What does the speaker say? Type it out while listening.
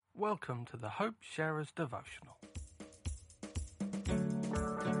Welcome to the Hope Sharers Devotional.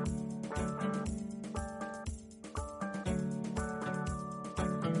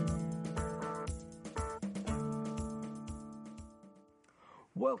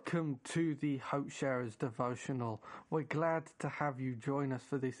 Welcome to the Hope Sharers Devotional. We're glad to have you join us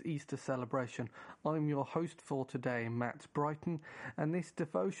for this Easter celebration. I'm your host for today, Matt Brighton, and this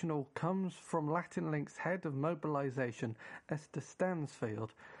devotional comes from Latin Link's head of mobilisation, Esther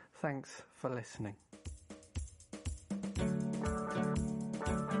Stansfield. Thanks for listening.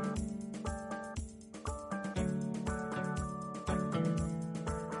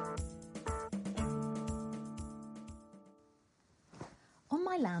 On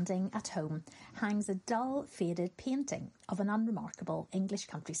my landing at home hangs a dull, faded painting of an unremarkable English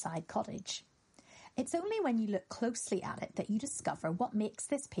countryside cottage. It's only when you look closely at it that you discover what makes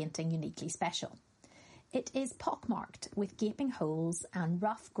this painting uniquely special. It is pockmarked with gaping holes, and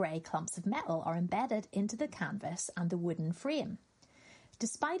rough grey clumps of metal are embedded into the canvas and the wooden frame.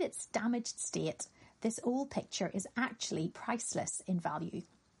 Despite its damaged state, this old picture is actually priceless in value.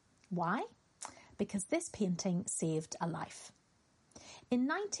 Why? Because this painting saved a life. In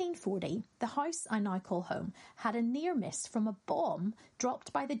 1940, the house I now call home had a near miss from a bomb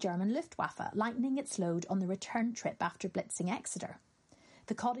dropped by the German Luftwaffe, lightening its load on the return trip after blitzing Exeter.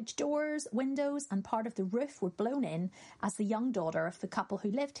 The cottage doors, windows and part of the roof were blown in as the young daughter of the couple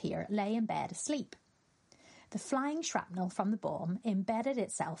who lived here lay in bed asleep. The flying shrapnel from the bomb embedded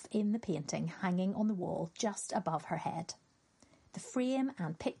itself in the painting hanging on the wall just above her head. The frame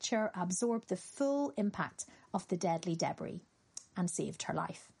and picture absorbed the full impact of the deadly debris and saved her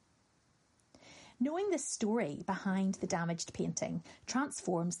life. Knowing the story behind the damaged painting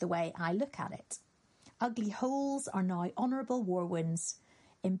transforms the way I look at it. Ugly holes are now honourable war wounds.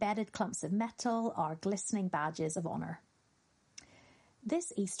 Embedded clumps of metal are glistening badges of honour.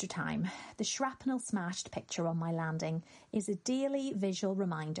 This Easter time, the shrapnel-smashed picture on my landing is a daily visual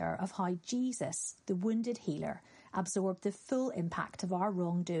reminder of how Jesus, the wounded healer, absorbed the full impact of our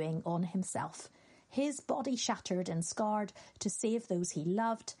wrongdoing on himself, his body shattered and scarred to save those he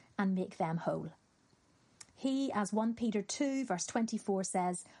loved and make them whole. He, as 1 Peter 2 verse 24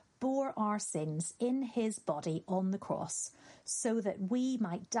 says, bore our sins in his body on the cross, so that we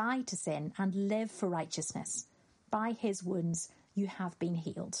might die to sin and live for righteousness. By his wounds you have been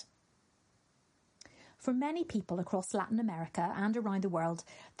healed. For many people across Latin America and around the world,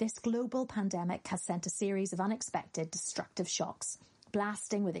 this global pandemic has sent a series of unexpected destructive shocks,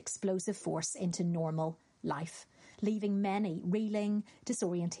 blasting with explosive force into normal life, leaving many reeling,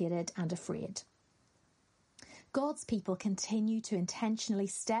 disorientated and afraid. God's people continue to intentionally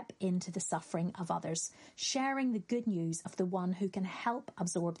step into the suffering of others, sharing the good news of the one who can help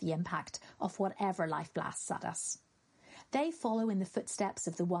absorb the impact of whatever life blasts at us. They follow in the footsteps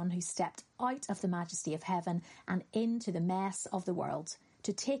of the one who stepped out of the majesty of heaven and into the mess of the world,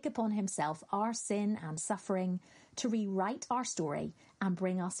 to take upon himself our sin and suffering, to rewrite our story and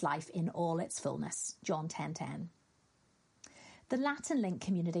bring us life in all its fullness. John 10:10. The Latin Link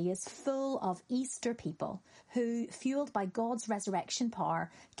community is full of Easter people who, fueled by God's resurrection power,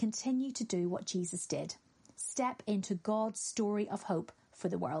 continue to do what Jesus did. Step into God's story of hope for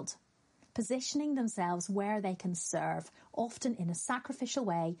the world, positioning themselves where they can serve, often in a sacrificial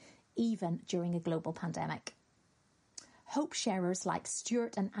way, even during a global pandemic. Hope sharers like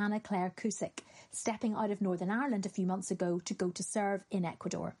Stuart and Anna Claire Cusick, stepping out of Northern Ireland a few months ago to go to serve in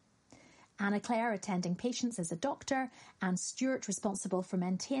Ecuador. Anna Claire attending patients as a doctor, and Stuart responsible for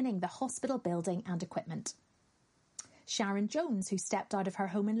maintaining the hospital building and equipment. Sharon Jones, who stepped out of her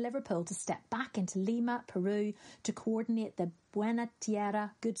home in Liverpool to step back into Lima, Peru, to coordinate the Buena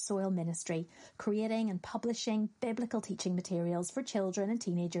Tierra Good Soil Ministry, creating and publishing biblical teaching materials for children and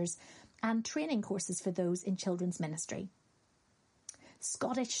teenagers and training courses for those in children's ministry.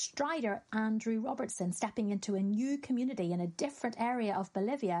 Scottish strider Andrew Robertson stepping into a new community in a different area of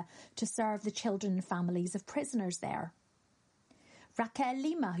Bolivia to serve the children and families of prisoners there. Raquel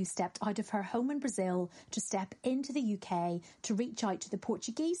Lima, who stepped out of her home in Brazil to step into the UK to reach out to the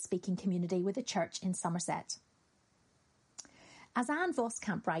Portuguese-speaking community with a church in Somerset. As Anne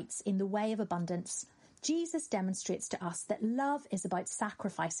Voskamp writes in The Way of Abundance, Jesus demonstrates to us that love is about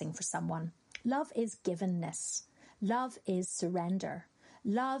sacrificing for someone. Love is givenness. Love is surrender.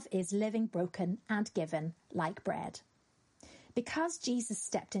 Love is living broken and given like bread. Because Jesus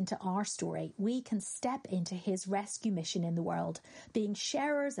stepped into our story, we can step into his rescue mission in the world, being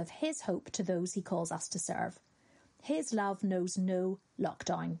sharers of his hope to those he calls us to serve. His love knows no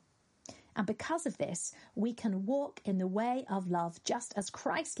lockdown. And because of this, we can walk in the way of love just as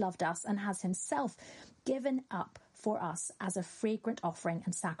Christ loved us and has himself given up for us as a fragrant offering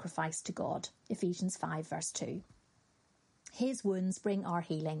and sacrifice to God. Ephesians 5 verse 2. His wounds bring our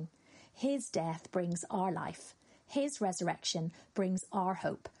healing. His death brings our life. His resurrection brings our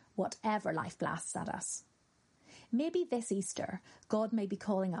hope, whatever life blasts at us. Maybe this Easter, God may be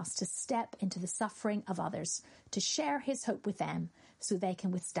calling us to step into the suffering of others, to share his hope with them so they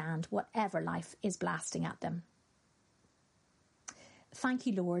can withstand whatever life is blasting at them. Thank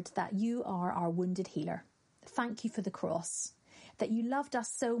you, Lord, that you are our wounded healer. Thank you for the cross, that you loved us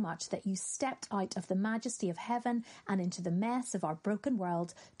so much that you stepped out of the majesty of heaven and into the mess of our broken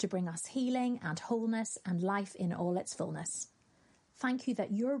world to bring us healing and wholeness and life in all its fullness. Thank you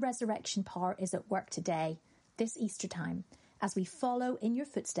that your resurrection power is at work today, this Easter time, as we follow in your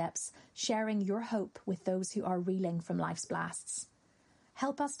footsteps, sharing your hope with those who are reeling from life's blasts.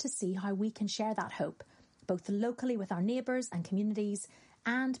 Help us to see how we can share that hope, both locally with our neighbours and communities,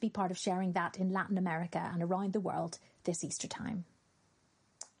 and be part of sharing that in Latin America and around the world this Easter time.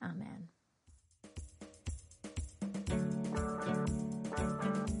 Amen.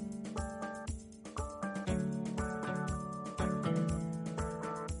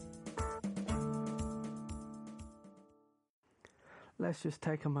 Let's just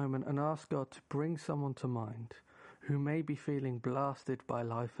take a moment and ask God to bring someone to mind who may be feeling blasted by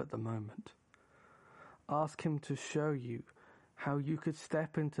life at the moment. Ask him to show you how you could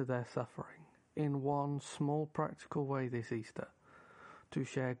step into their suffering in one small practical way this Easter, to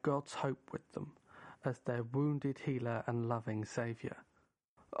share God's hope with them as their wounded healer and loving Saviour.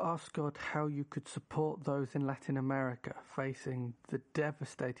 Ask God how you could support those in Latin America facing the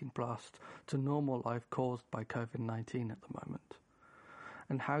devastating blast to normal life caused by COVID-19 at the moment,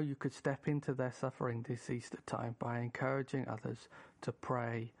 and how you could step into their suffering this Easter time by encouraging others to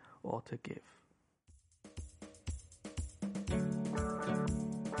pray or to give.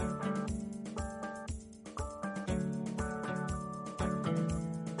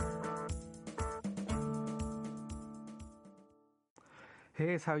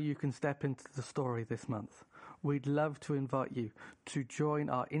 Here's how you can step into the story this month. We'd love to invite you to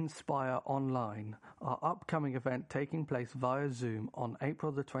join our Inspire Online, our upcoming event taking place via Zoom on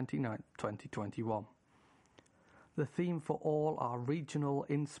April the 29th, 2021. The theme for all our regional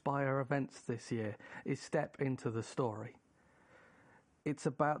Inspire events this year is Step into the Story. It's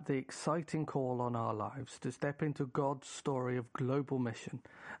about the exciting call on our lives to step into God's story of global mission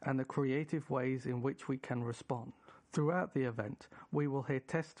and the creative ways in which we can respond. Throughout the event, we will hear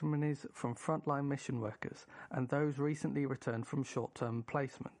testimonies from frontline mission workers and those recently returned from short-term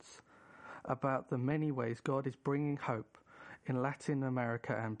placements about the many ways God is bringing hope in Latin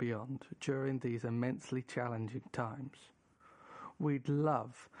America and beyond during these immensely challenging times. We'd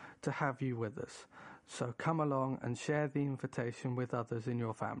love to have you with us, so come along and share the invitation with others in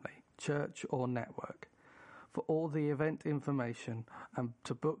your family, church or network. For all the event information and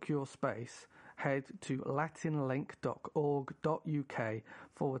to book your space, head to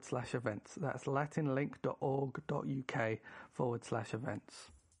latinlink.org.uk/events. That's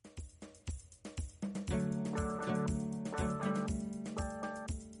latinlink.org.uk/events.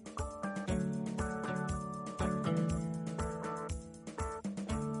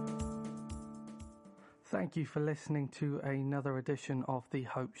 Thank you for listening to another edition of the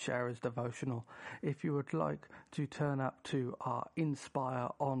Hope Sharers Devotional. If you would like to turn up to our Inspire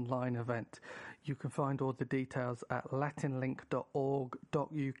Online event, you can find all the details at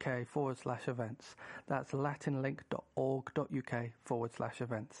latinlink.org.uk/events. That's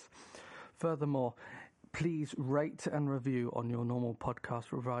latinlink.org.uk/events. Furthermore, please rate and review on your normal podcast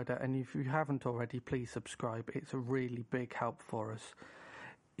provider, and if you haven't already, please subscribe. It's a really big help for us.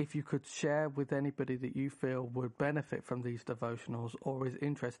 If you could share with anybody that you feel would benefit from these devotionals or is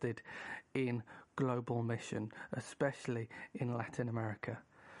interested in global mission, especially in Latin America.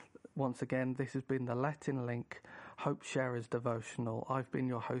 Once again, this has been the Latin Link Hope Sharers Devotional. I've been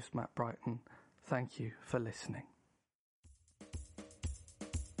your host, Matt Brighton. Thank you for listening.